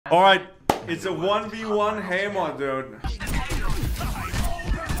Alright, it's a 1v1 hammer, dude.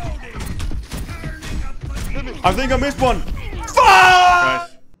 I think I missed one. Fuck!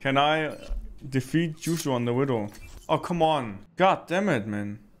 Guys, can I defeat Jusu on the Widow? Oh, come on. God damn it,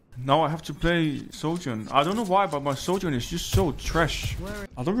 man. Now I have to play Sojourn. I don't know why, but my Sojourn is just so trash.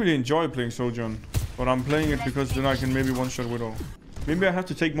 I don't really enjoy playing Sojourn, but I'm playing it because then I can maybe one-shot Widow. Maybe I have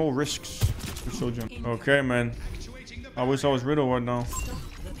to take more risks with Sojourn. Okay, man. I wish I was Widow right now.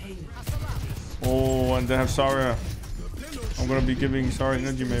 Oh, and they have Zarya. I'm gonna be giving Zarya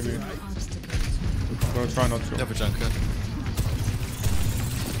energy maybe. I'm gonna try not to. Have a junker.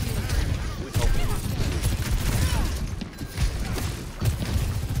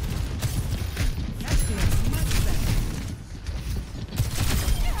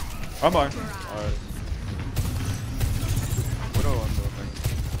 Bye-bye. Alright. Widow on the thing.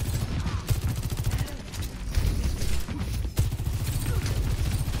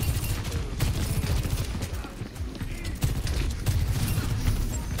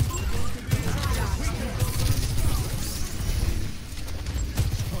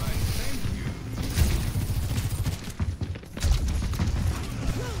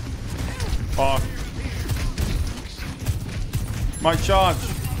 Fuck. My charge.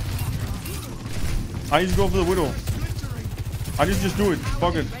 I need to go for the Widow. I need to just do it.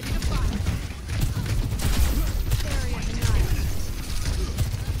 Fuck it.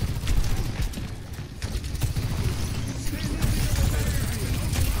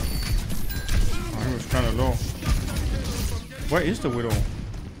 Oh, he was kind of low. Where is the Widow?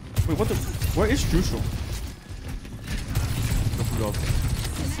 Wait, what the? Where is Jusu? Look it up.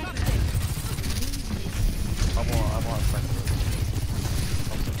 I'm on friend.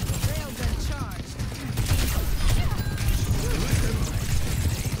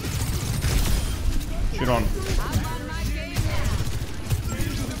 Get on.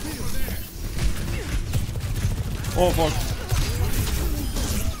 Oh fuck.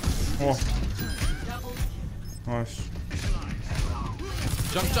 Oh. Nice.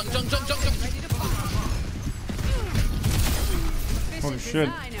 Jump. Holy shit.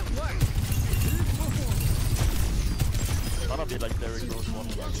 That'll be like Derrick Rose one.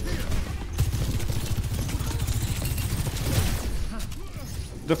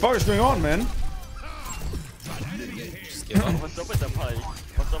 The fuck is going on, man? What's up with the mic?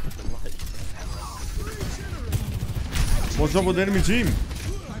 What's up with the mic? What's up with the enemy team?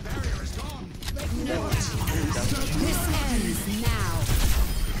 This ends now.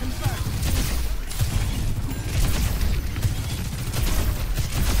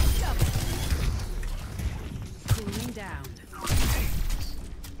 Cooling down.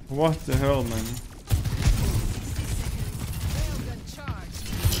 What the hell, man?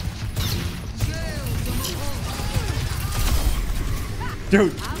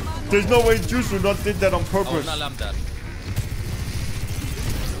 Dude, there's no way Jusu not did that on I would purpose. not lamp that.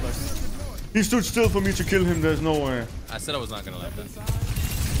 He stood still for me to kill him, there's no way. I said I was not gonna lamp that.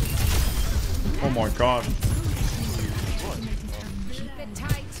 Oh my god. Keep it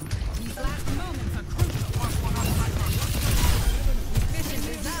tight. These last moments are crucial. Efficient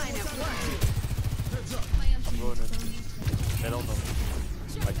design at work. I'm going in. They don't know.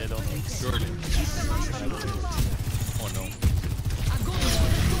 Like they don't know. Surely. Oh no.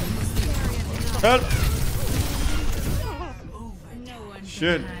 Help!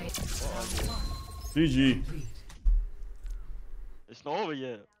 Shit. GG. It's not over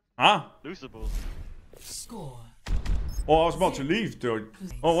yet. Huh? Losable. Score. Oh, I was about to leave, dude.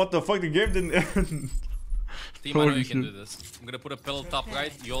 Oh, what the fuck? The game didn't end. Team, I know you can do this. I'm gonna put a pedal top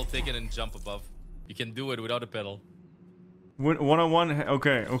right. You all take it and jump above. You can do it without a pedal. One-on-one?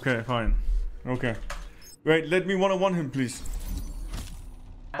 Okay, fine. Okay. Wait, let me one-on-one him, please.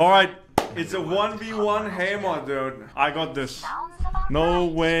 Alright, it's a 1v1 hammer, dude. I got this. No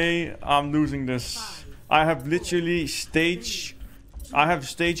way I'm losing this. I have literally stage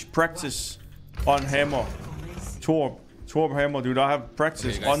practice on hammer. Torb hammer, dude. I have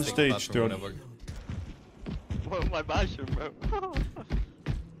practice on stage, dude. What my passion, bro?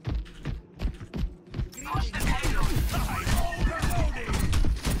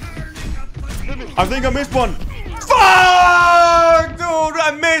 I think I missed one. Fuck, dude!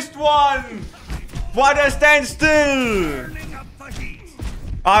 I missed one. Why did I stand still?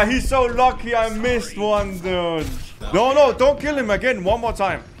 Ah, he's so lucky I missed one, dude. No, don't kill him again. One more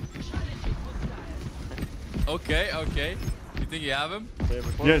time. Okay. You think you have him?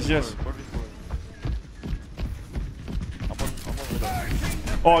 Yes.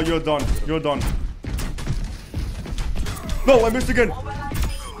 Oh, you're done. No, I missed again.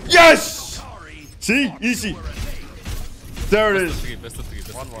 Yes! See? Easy. There it is. Best of three.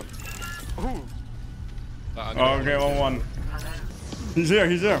 1-1. Okay, 1-1. He's here.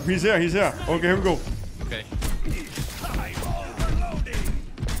 Okay, here we go. Okay.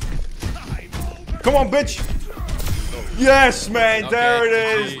 Come on, bitch. Yes, man. Okay, There it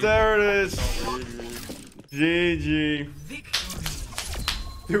GG. is. There it is. GG.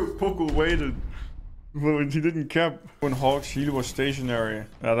 Dude, Poco waited. Well, he didn't cap when Hawk's heal was stationary.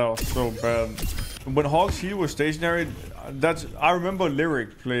 Yeah, that was so bad. When Hawk's heal was stationary, I remember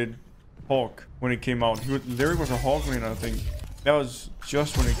Lyric played Hawk when it came out. Lyric was a Hawk main, I think. That was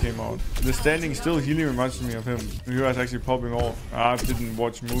just when it came out. The standing still healing reminds me of him. He was actually popping off. I didn't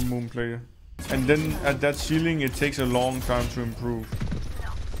watch Moon play. And then at that ceiling, it takes a long time to improve.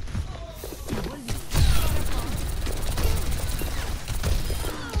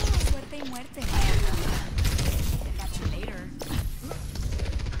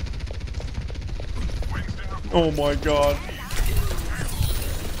 Oh my god.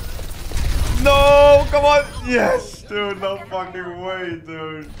 No, come on. Yes, dude, no fucking way,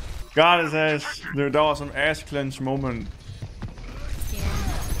 dude. Got his ass. Dude, that was an ass clench moment.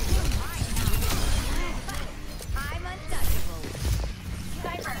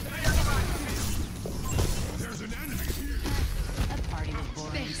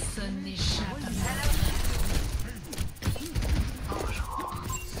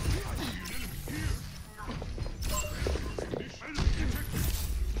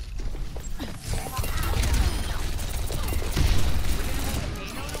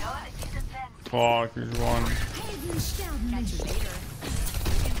 Fuck, he's one.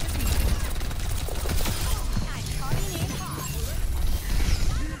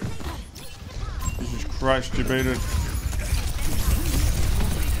 Jesus Christ, debated.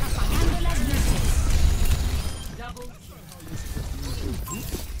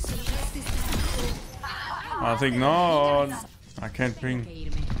 I think not. I can't ping.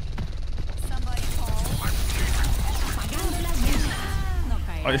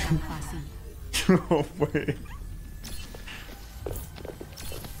 No way.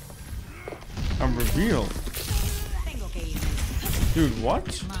 I'm revealed. Dude,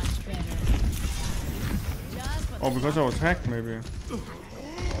 what? Oh, because I was hacked, maybe.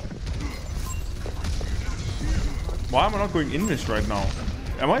 Why am I not going in this right now?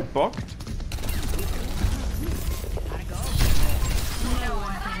 Am I bugged?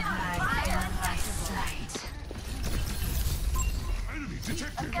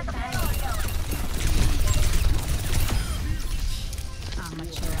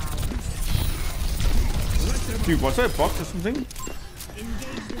 Dude, was I bugged or something?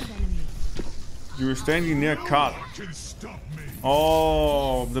 You were standing near cart.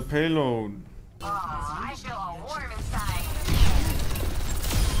 Oh, the payload. I feel warm inside.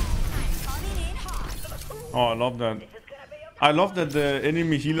 Oh, I love that. I love that the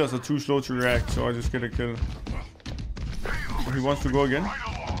enemy healers are too slow to react, so I just get a kill. Oh, he wants to go again?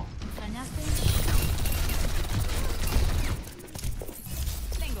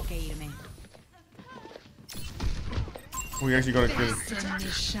 Oh, he actually got a kill.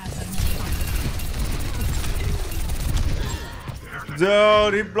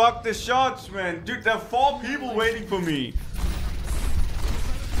 Dude, he blocked the shots, man. Dude, there are 4 people waiting for me.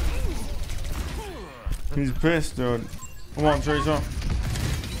 He's pissed, dude. Come on, Tracer.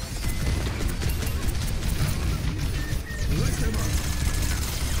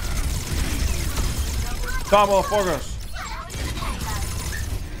 Stop, motherfuckers.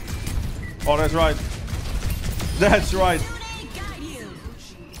 Oh, that's right. That's right.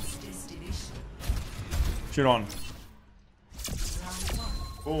 Shit on.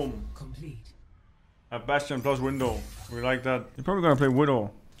 Boom. A Bastion plus window. We like that. You're probably gonna play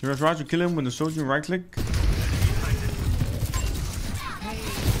Widow. Should I try to kill him with the soldier right click?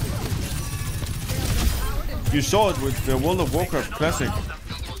 You saw it with the World of Warcraft Classic.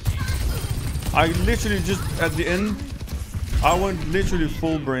 I literally just, at the end, I went literally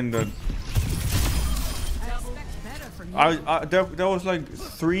full brain dead. There was like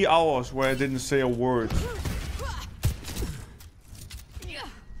 3 hours where I didn't say a word.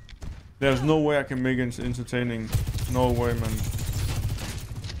 There's no way I can make it entertaining. No way, man.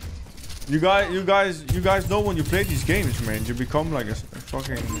 You guys know when you play these games, man, you become like a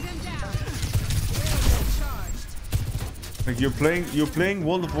fucking. Like you're playing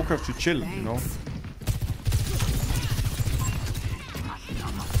World of Warcraft to chill, you know.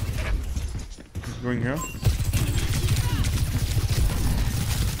 He's going here.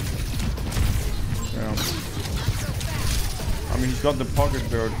 Yeah. I mean, he's got the pocket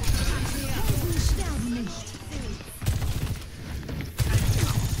bird.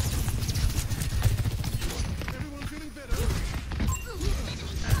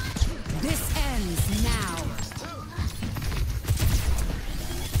 ends now.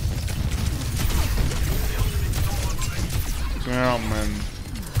 Damn, man.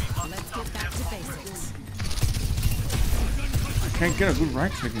 Let's get back to basics. I can't get a good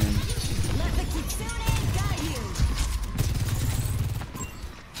right click in. Let the kitsune guide you.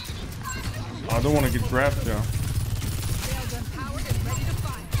 I don't want to get grabbed there. Rails empowered and ready to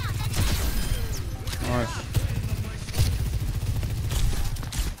fire. Nice.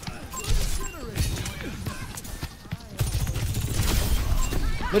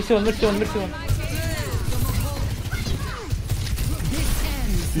 Mercy one. This ends.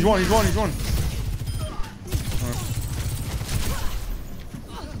 He's one.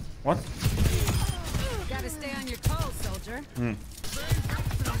 What? Gotta stay on your toes, soldier. Hmm.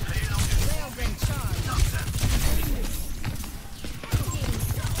 Railgun charge.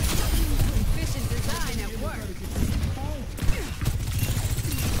 Efficient design at work.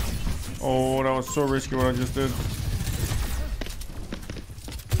 Oh, that was so risky what I just did.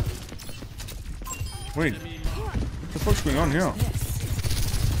 Wait, what the fuck's going on here?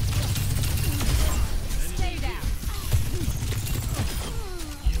 Stay down.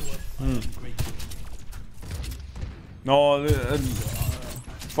 No,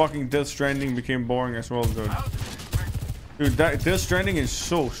 fucking Death Stranding became boring as well, dude. Dude, Death Stranding is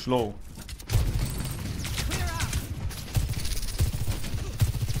so slow. Clear up.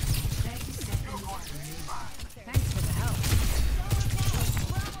 Thanks for the help.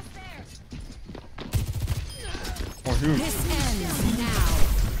 Oh, huge. This ends now.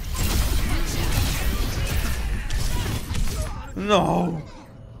 No.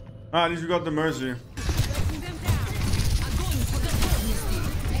 Ah, at least we got the mercy. Oh,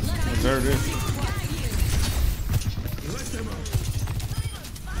 there it is.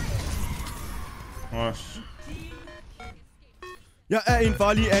 Nice. Jeg er en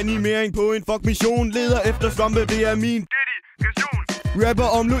farlig animering på en fuck mission. Leder efter svampe, det er min dedikation. Rapper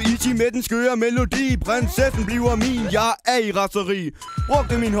om Luigi med den skøre melodi. Prinsessen bliver min, jeg er i raseri.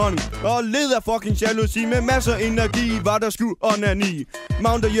 Brugte min hånd og led af fucking jalousi. Med masser energi var der sku onani.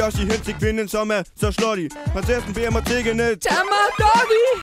 Mounter Yoshi hen til kvinden som er så slutty. Prinsessen beder mig tiggende. Tag mig, doggy!